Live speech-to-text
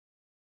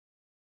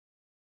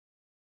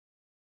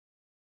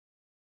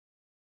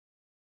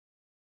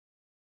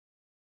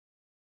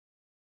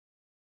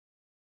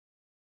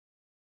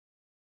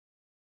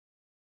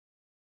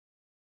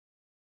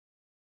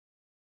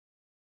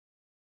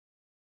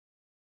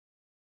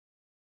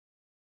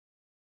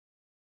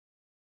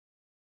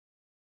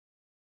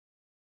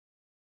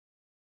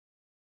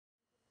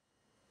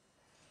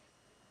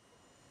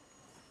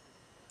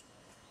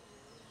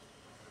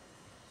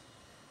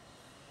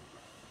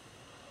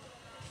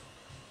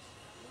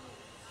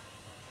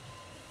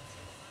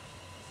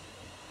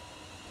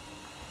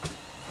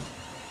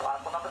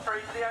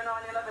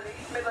0911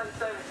 East Midlands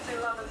service to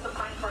London to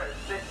Pancras.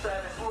 This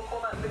service will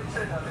call at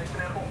Luton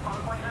Airport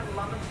Parkway and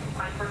London to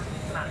Pancras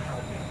International.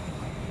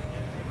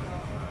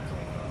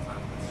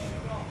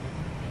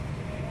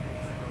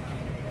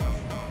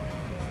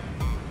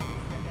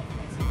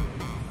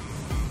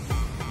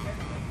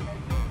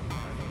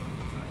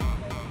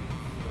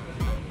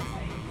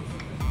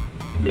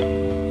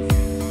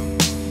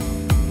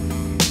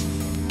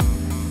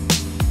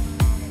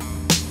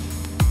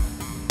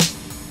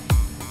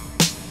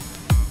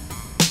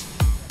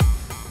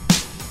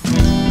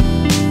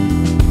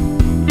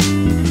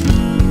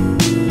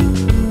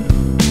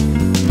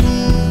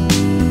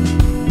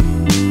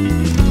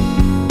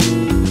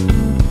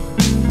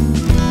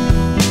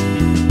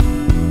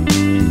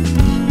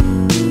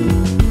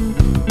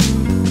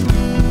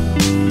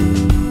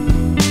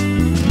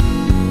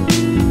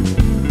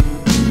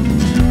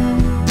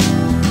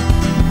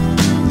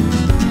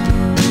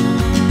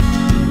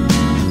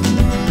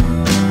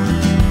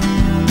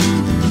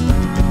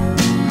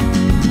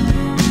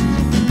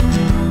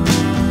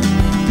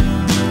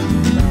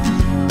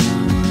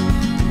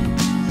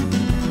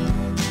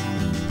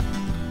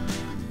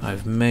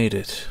 I've made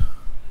it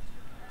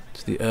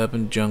to the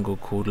urban jungle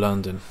called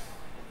London.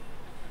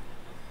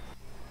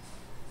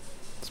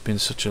 It's been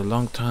such a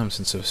long time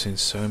since I've seen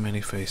so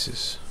many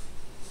faces,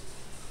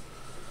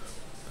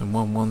 and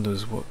one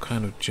wonders what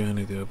kind of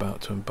journey they're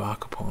about to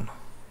embark upon.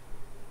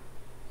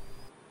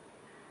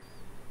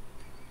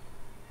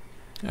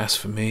 As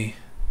for me,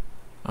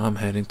 I'm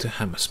heading to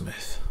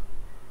Hammersmith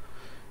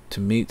to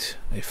meet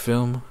a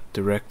film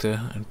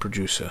director and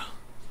producer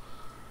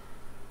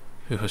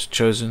who has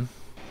chosen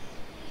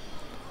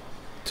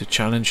to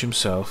challenge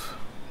himself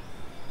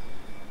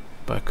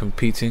by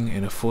competing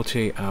in a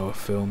 48-hour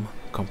film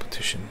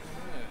competition.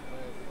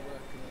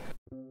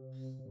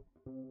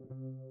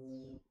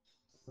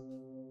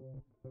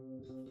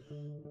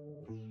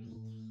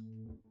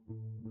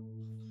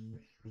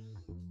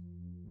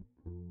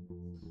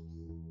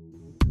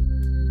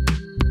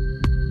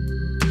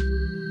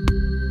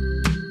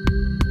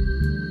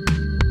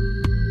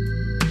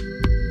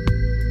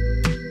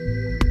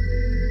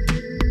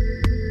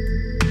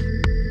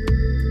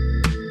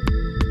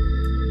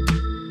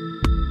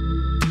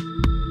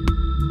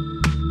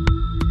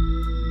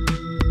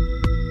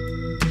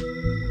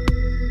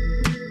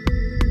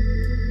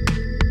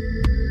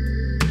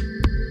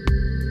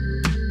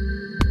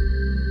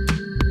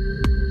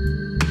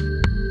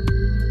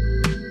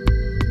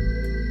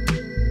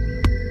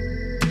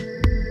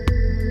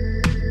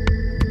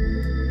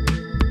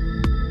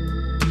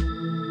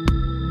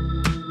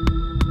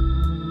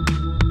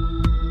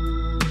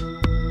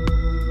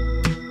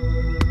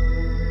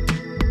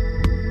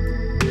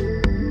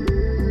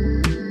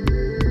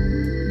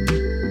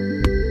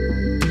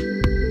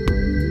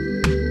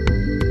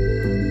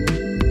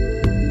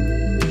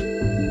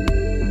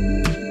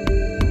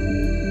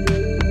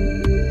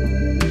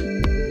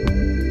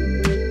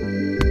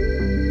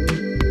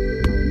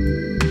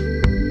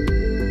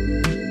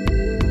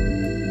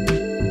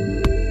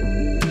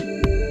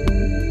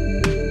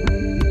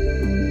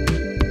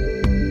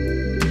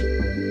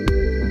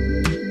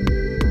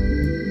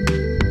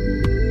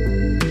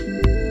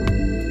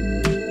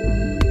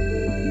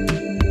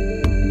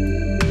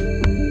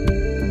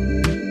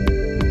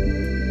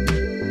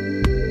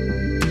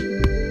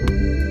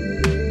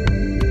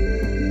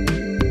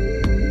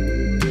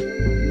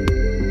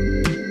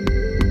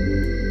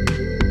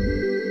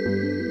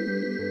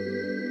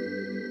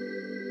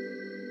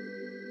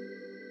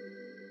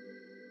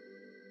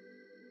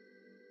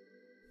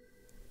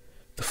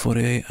 The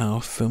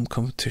 48-hour film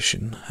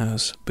competition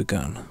has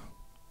begun,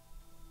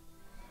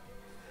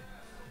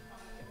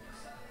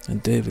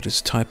 and David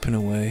is typing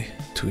away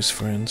to his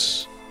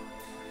friends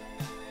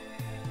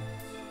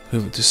who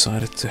have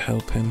decided to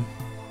help him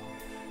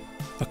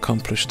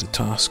accomplish the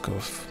task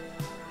of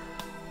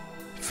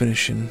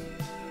finishing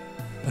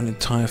an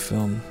entire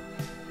film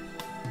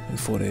in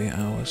 48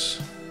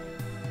 hours.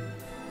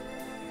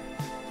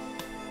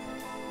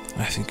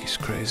 I think he's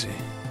crazy.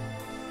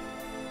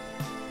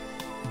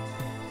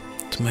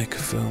 To make a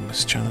film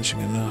is challenging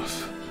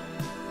enough,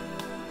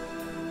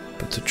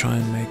 but to try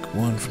and make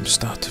one from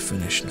start to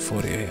finish in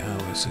 48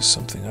 hours is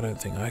something I don't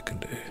think I can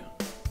do.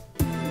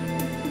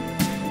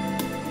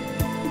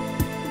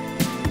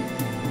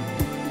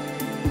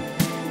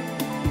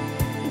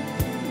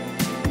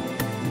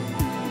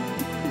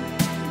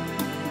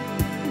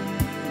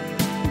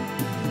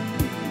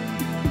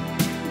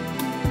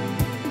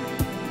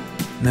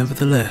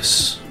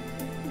 Nevertheless,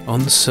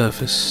 on the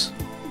surface,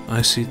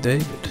 I see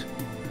David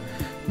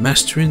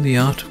mastering the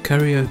art of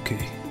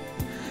karaoke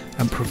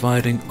and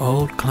providing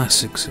old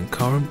classics and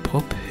current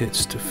pop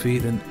hits to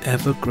feed an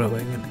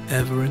ever-growing and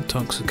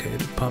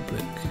ever-intoxicated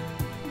public,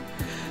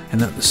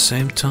 and at the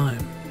same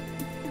time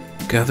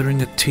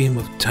gathering a team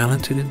of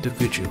talented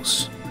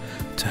individuals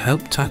to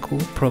help tackle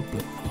the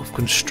problem of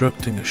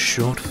constructing a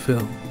short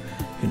film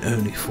in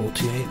only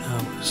 48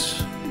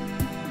 hours.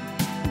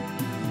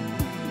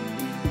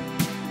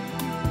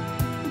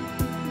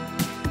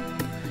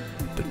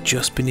 But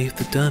just beneath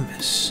the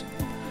dermis,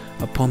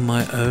 Upon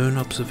my own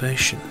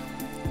observation,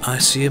 I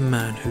see a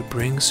man who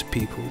brings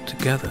people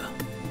together,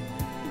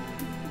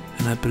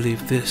 and I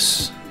believe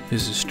this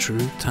is his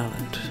true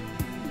talent.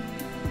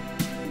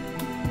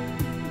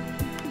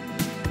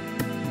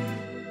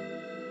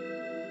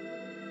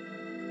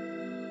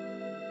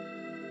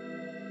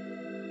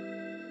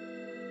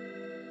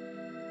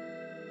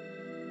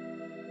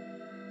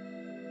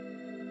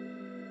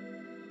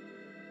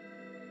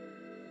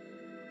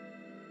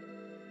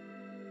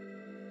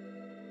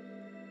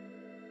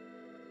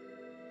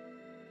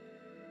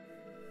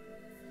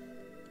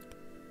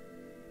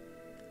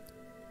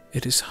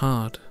 It is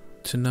hard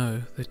to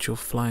know that you're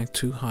flying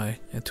too high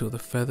until the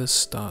feathers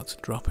start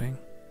dropping.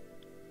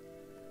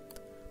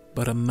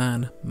 But a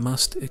man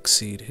must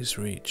exceed his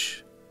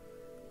reach.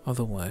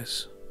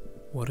 Otherwise,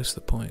 what is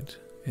the point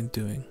in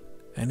doing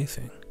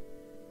anything?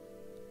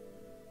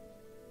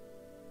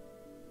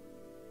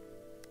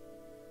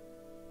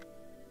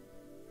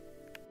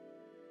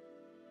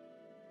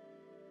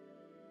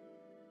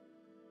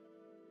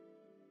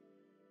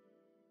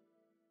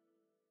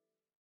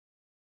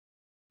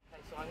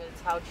 So I'm going to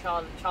tell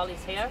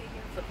Charlie's here.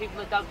 For people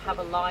that don't have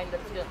a line,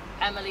 that's good.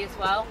 Emily as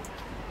well.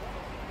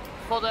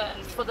 For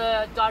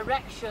the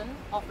direction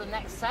of the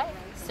next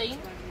scene,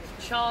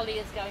 Charlie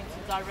is going to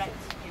direct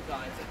you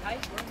guys, okay?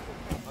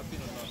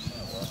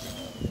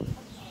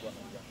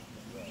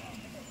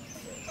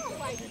 Oh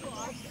my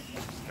gosh.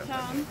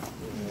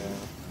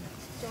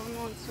 Jon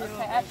wants to.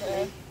 Okay,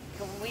 actually,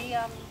 can we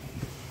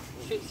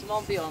shoot some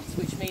ambience,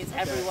 which means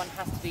everyone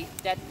has to be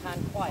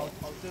deadpan quiet?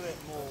 I'll do it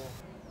more.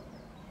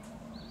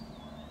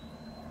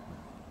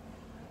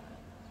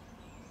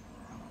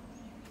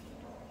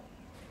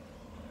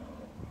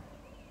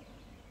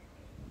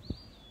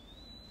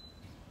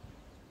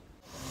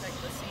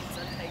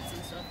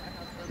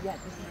 Yeah,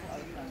 this is what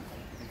I've done.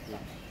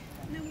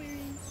 No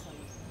worries.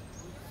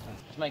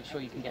 Just make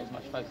sure you can get as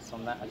much focus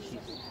on that as she's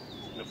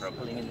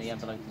pulling in the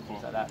envelope and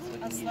things like that, so we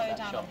can use Slow that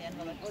down shot. on the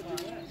envelope as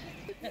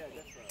well.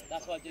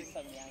 That's why I do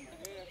so many angles.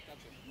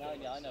 No,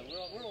 yeah, I know.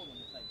 We're all on the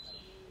same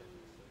page.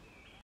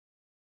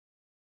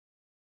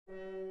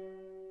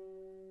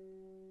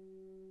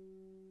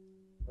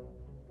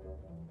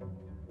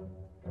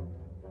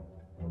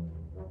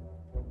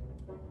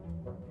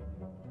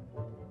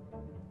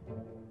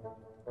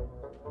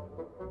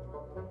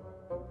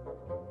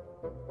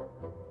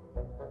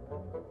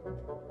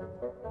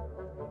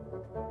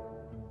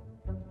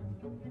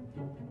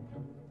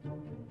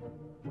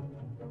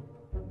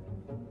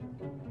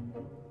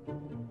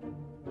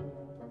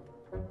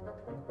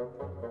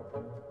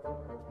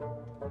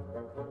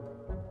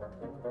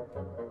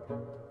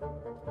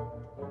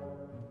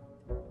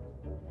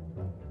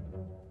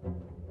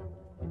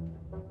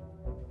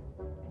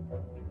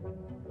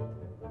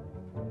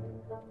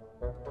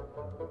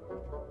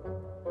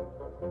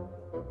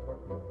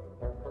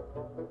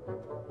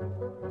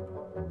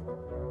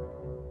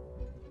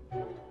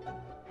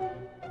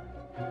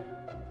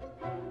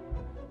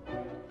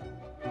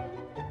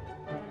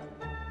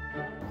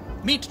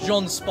 Meet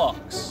John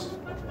Sparks,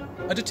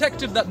 a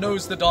detective that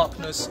knows the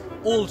darkness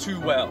all too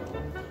well.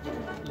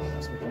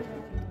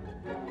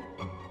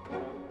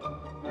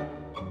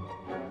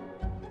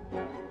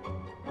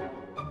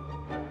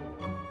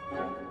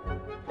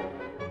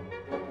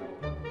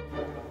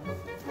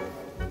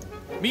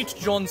 Meet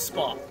John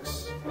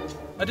Sparks,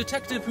 a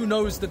detective who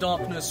knows the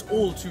darkness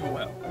all too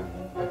well.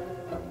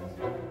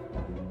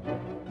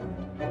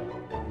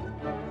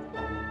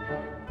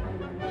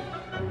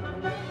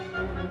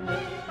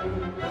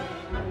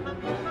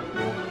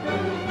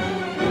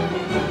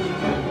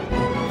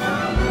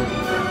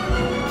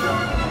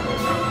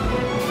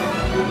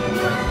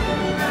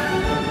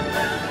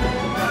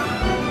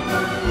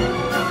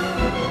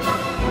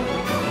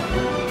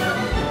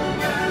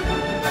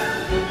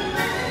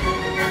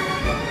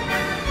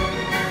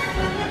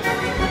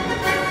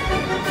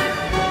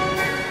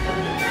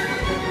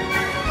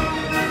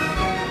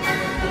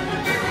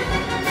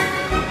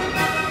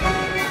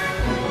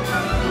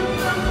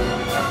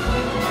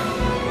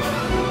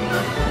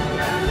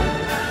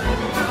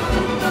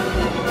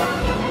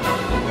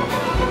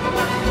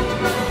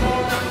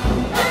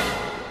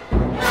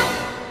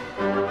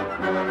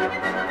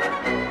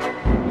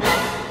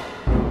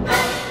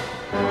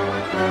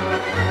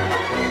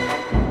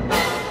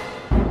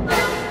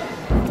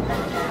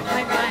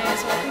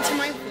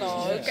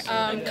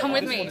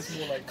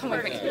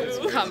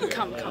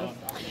 Come.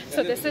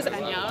 So this is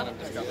Enya.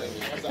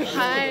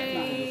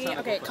 Hi.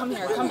 Okay, come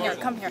here.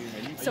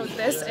 So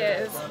this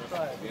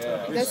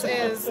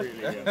is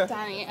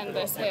Danny, and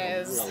this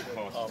is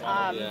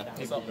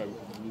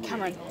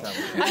Cameron.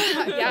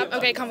 Yeah.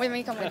 Okay, come with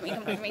me.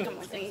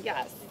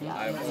 Yes.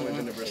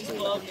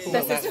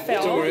 This is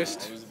Phil.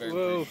 Tourist.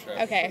 Whoa.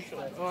 Okay.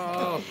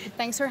 Wow.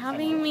 Thanks for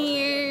having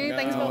me.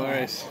 Thanks for. No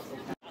worries.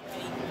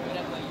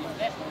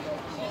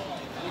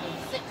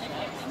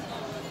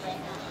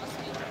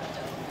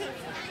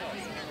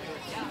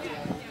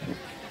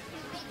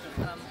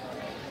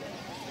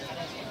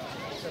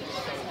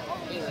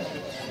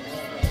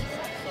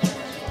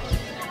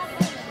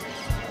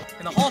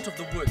 In the heart of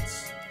the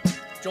woods,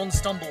 Jon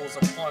stumbles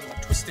upon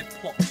a twisted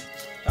plot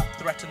that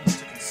threatens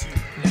to consume.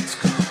 Let's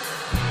go.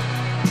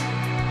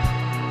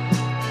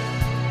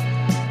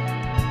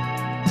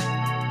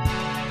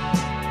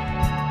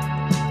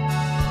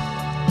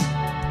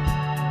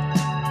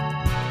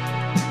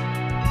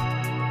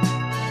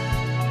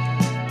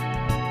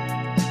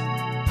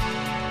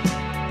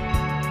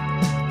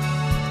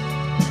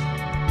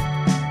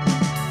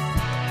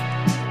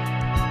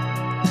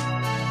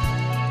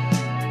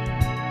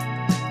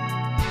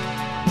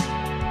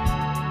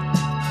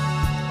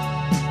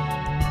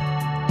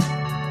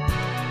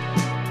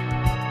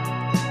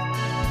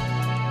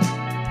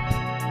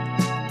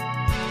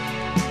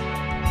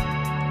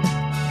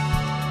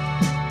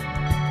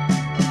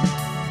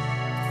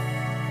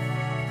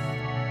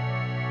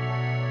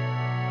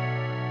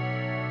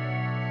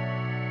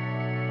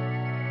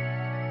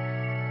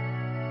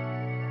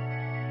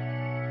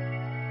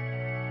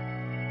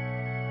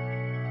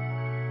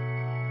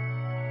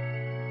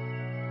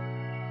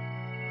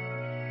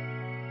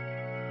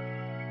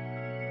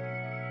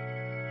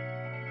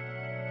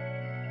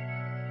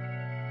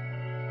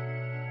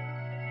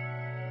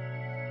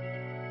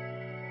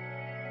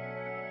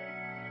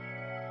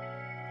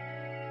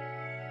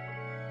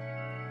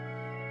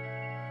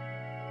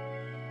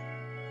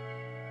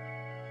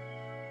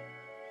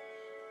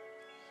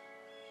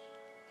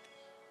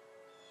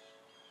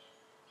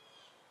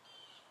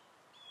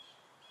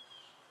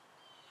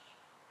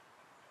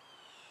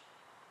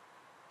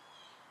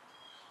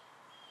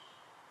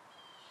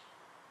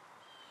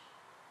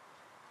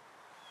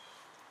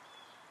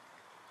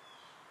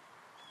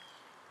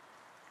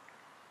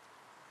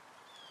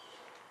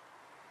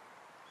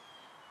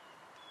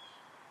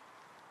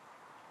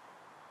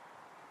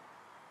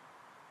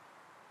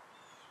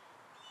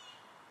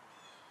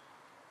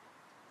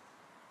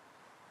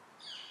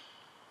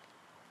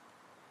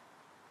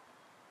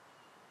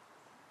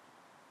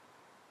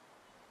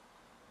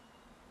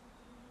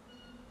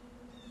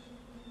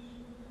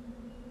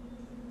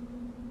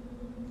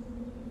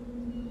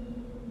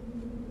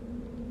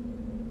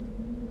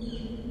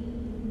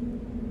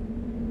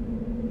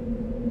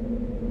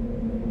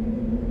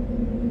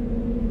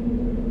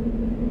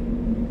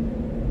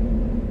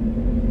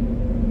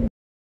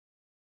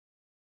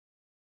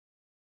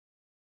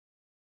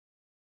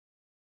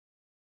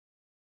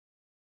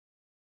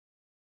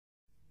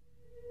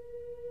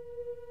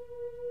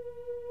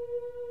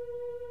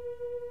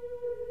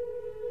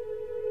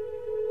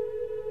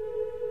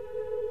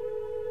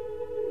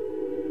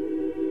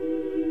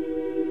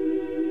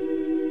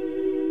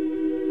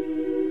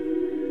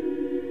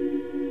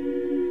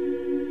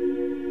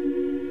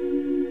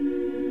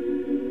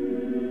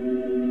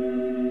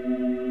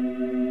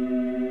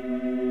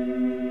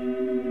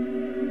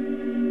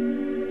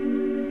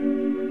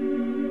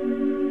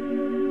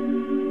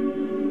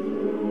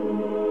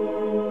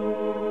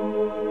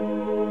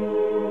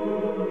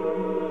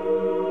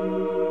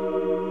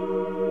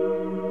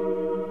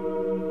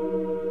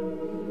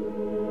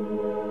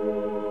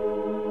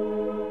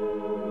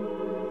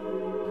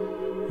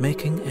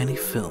 Making any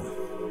film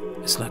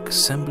is like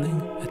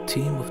assembling a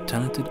team of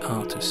talented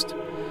artists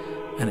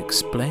and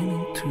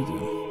explaining to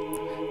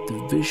them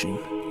the vision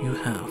you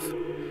have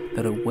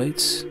that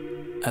awaits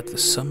at the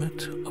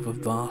summit of a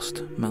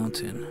vast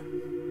mountain.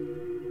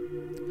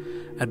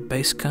 At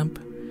base camp,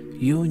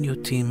 you and your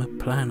team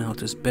plan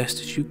out as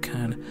best as you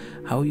can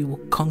how you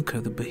will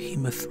conquer the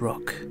behemoth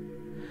rock,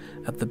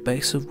 at the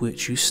base of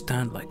which you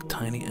stand like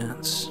tiny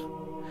ants,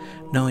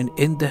 knowing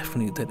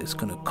indefinitely that it's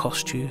going to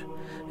cost you,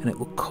 and it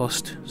will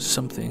cost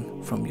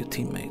something from your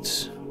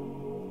teammates.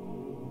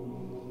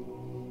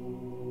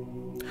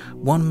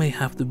 One may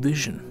have the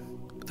vision,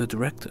 the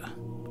director.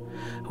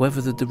 However,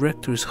 the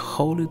director is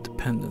wholly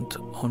dependent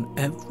on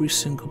every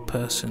single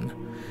person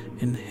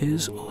in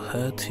his or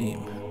her team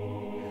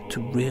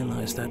to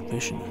realize that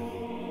vision.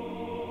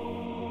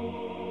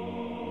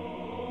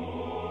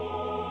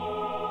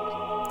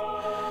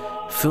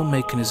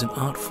 Filmmaking is an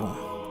art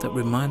form that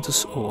reminds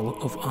us all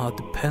of our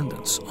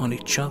dependence on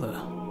each other,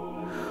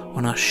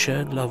 on our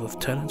shared love of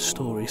telling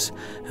stories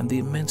and the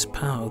immense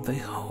power they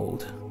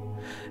hold.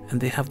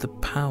 And they have the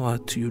power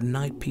to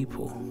unite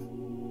people.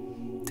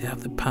 They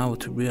have the power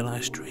to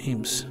realize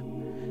dreams.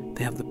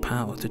 They have the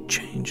power to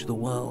change the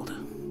world.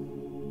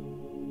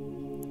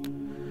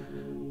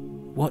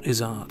 What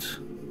is art?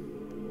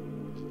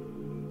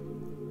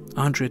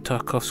 Andrei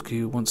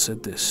Tarkovsky once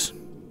said this: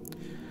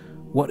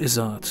 "What is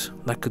art?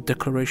 Like a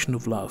declaration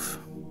of love.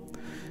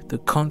 The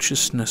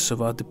consciousness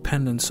of our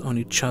dependence on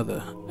each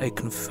other, a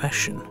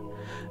confession,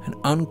 an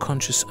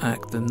unconscious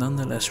act that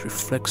nonetheless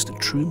reflects the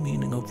true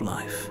meaning of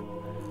life,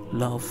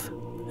 love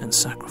and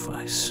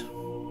sacrifice."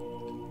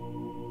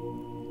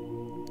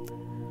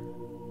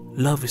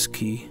 Love is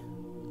key,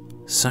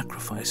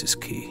 sacrifice is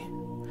key.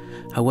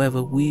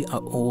 However, we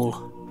are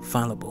all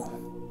fallible.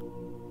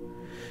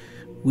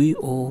 We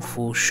all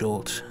fall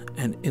short,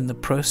 and in the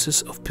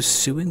process of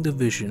pursuing the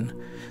vision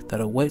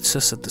that awaits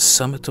us at the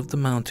summit of the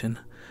mountain,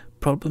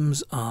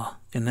 problems are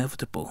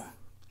inevitable.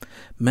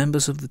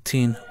 Members of the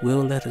team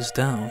will let us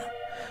down,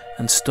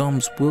 and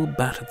storms will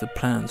batter the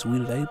plans we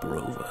labour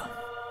over.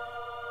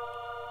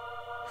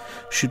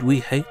 Should we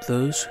hate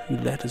those who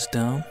let us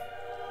down?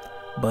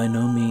 By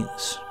no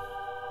means.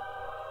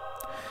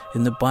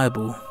 In the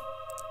Bible,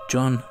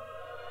 John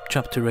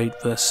chapter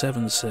 8 verse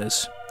 7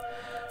 says,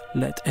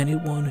 "Let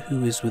anyone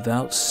who is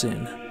without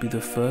sin be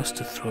the first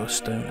to throw a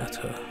stone at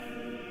her."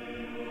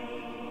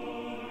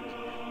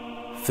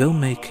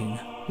 Filmmaking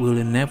will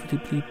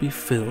inevitably be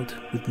filled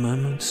with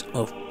moments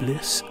of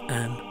bliss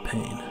and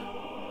pain,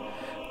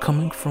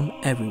 coming from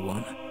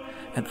everyone,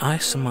 and I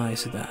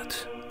surmise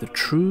that the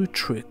true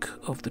trick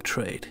of the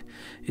trade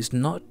is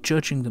not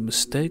judging the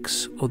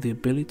mistakes or the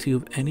ability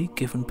of any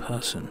given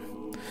person,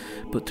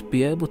 but to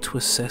be able to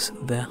assess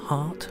their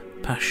heart,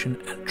 passion,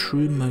 and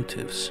true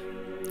motives.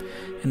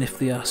 And if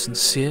they are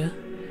sincere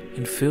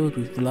and filled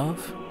with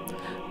love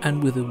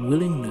and with a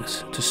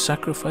willingness to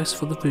sacrifice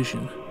for the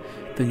vision,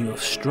 then you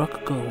have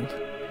struck gold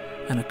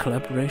and a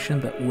collaboration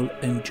that will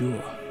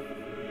endure.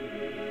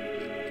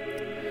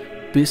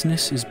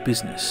 Business is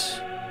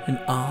business and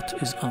art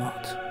is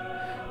art,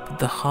 but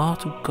the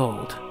heart of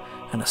gold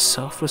and a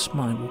selfless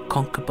mind will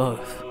conquer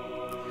both,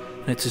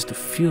 and it is the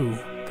fuel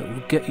that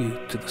will get you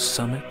to the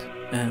summit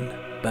and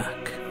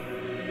back.